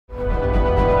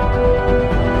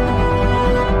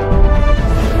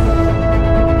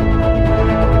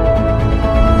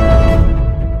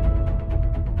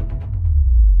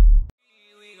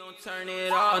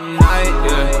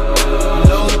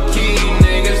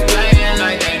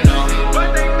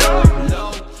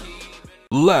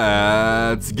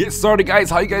Let's get started,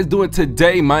 guys. How you guys doing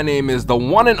today? My name is the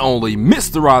one and only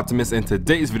Mr. Optimus. In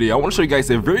today's video, I want to show you guys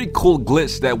a very cool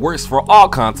glitch that works for all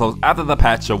consoles after the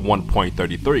patch of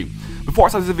 1.33. Before I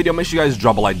start this video, make sure you guys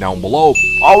drop a like down below.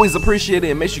 Always appreciate it,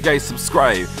 and make sure you guys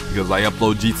subscribe because I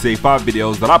upload GTA 5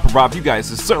 videos that I provide you guys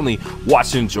to certainly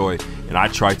watch and enjoy, and I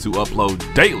try to upload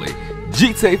daily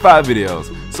GTA 5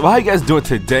 videos. So how you guys doing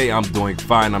today? I'm doing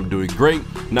fine, I'm doing great.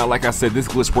 Now, like I said, this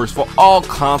glitch works for all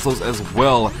consoles as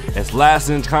well as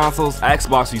last-gen consoles,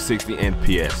 Xbox 360 and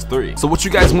PS3. So what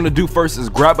you guys want to do first is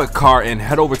grab a car and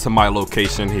head over to my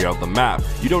location here on the map.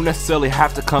 You don't necessarily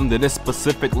have to come to this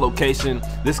specific location.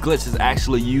 This glitch is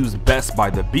actually used best by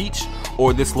the beach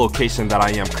or this location that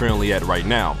I am currently at right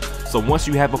now. So once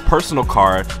you have a personal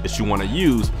car that you want to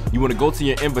use, you want to go to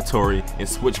your inventory and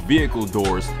switch vehicle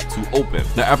doors to open.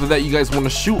 Now after that, you guys want to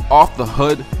shoot off the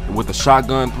hood with a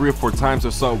shotgun 3 or 4 times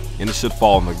or so, and it should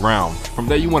fall on the ground. From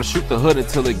there, you want to shoot the hood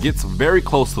until it gets very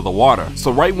close to the water. So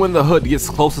right when the hood gets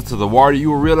closer to the water,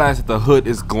 you will realize that the hood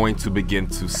is going to begin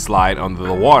to slide under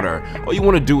the water. All you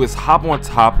want to do is hop on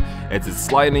top as it's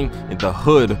sliding, and the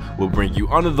hood will bring you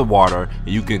under the water, and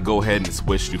you can go ahead and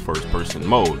switch to first person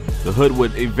mode. The hood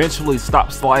would eventually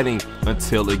stop sliding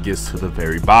until it gets to the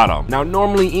very bottom. Now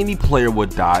normally any player would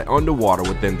die underwater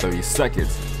within 30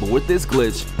 seconds, but with this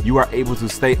glitch you are able to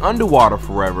stay underwater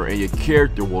forever and your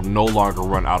character will no longer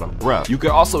run out of breath. You can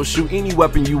also shoot any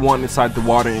weapon you want inside the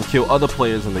water and kill other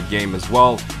players in the game as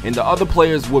well, and the other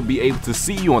players will be able to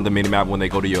see you on the minimap when they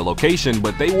go to your location,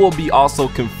 but they will be also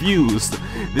confused.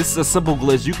 This is a simple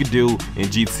glitch you can do in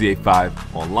GTA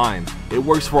 5 online. It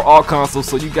works for all consoles,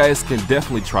 so you guys can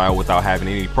definitely try it without having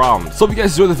any problems. So if you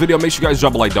guys enjoyed this video, make sure you guys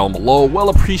drop a like down below. Well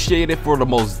appreciated for the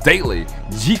most daily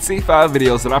GTA 5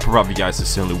 videos that I provide you guys to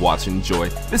certainly watch and enjoy.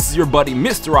 This is your buddy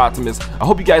Mr. Optimus. I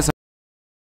hope you guys